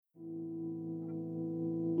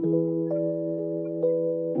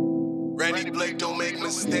Randy Blake don't make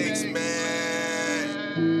mistakes,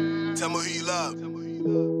 man. Tell me who you love.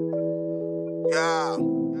 Yeah.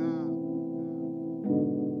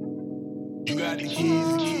 You got the keys,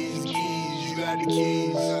 the keys, the keys. You got the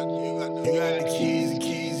keys. You got the keys, the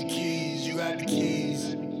keys, the keys. You got the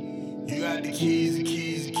keys. You got the keys, the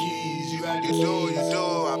keys, the keys. You got the keys. You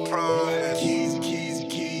do, I promise. Keys, the keys, the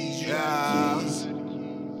keys. Yeah.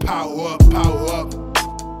 Power up.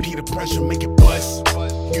 Be the pressure, make it bust.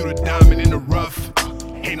 You the diamond in the rough.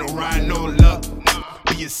 Ain't no riding on luck.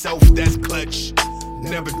 Be yourself, that's clutch.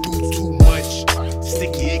 Never do too much.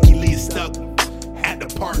 Sticky, icky, leave stuck. At the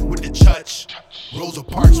park with the chutch. Rosa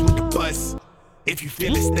Parks with the bus. If you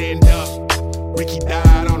feel it, stand up. Ricky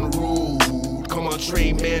died on the road. Come on,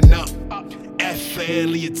 train, man up. F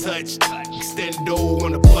family a touch. Extendo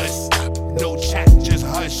on the bus. No chat, just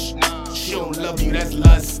hush. She don't love you, that's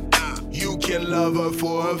lust. You can love her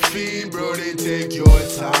for a fee, bro, they take your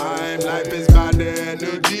time. Life is about the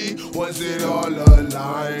energy, once it all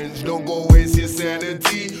aligns. Don't go waste your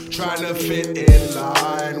sanity, trying to fit in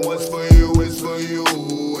line. What's for you is for you,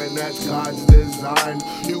 and that's God's design.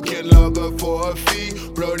 You can love her for a fee,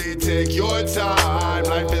 bro, they take your time.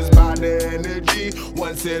 Life is about the energy,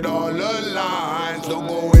 once it all aligns. Don't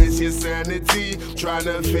go waste your sanity, trying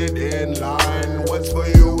to fit in line. What's for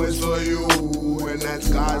you is for you, and that's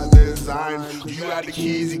God's design. You got the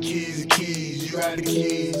keys, the keys, the keys. You got the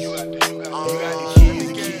keys. You got the keys,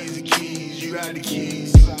 the keys, the keys. You got the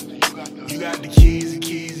keys. You got the keys, the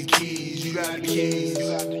keys, the keys. You got the keys. You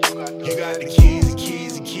got the keys, the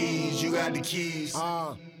keys, the keys. You got the keys.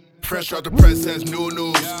 Fresh out the press says new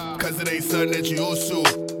news, cause it ain't something that you used to.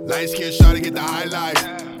 Light skin shot to get the highlight,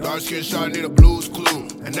 dark skin shot need a blues clue.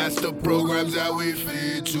 And that's the programs that we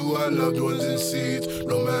feed to our loved ones and seeds.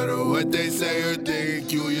 No matter what they say or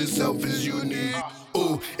think, you yourself is unique.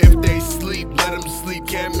 Ooh, if they sleep, let them sleep.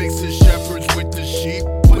 Can't mix the shepherds with the sheep.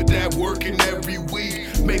 Put that work in every week,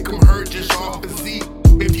 make them hurt just off the seat.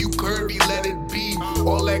 If you curvy, let it be.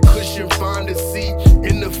 All that cushion, find a seat.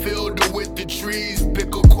 In the field or with the trees.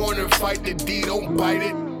 Pick a corner, fight the D, don't bite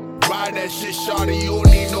it. Ride that shit, shawty, you don't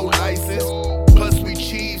need no license. Plus we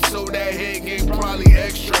cheese, so that head game probably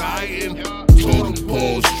extra heightened. Total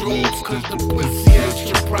pole strokes, cause the pussy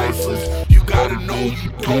extra priceless. You gotta know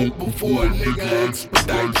you don't before a nigga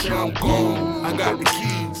expedite you, I'm gone. I got the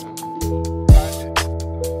keys.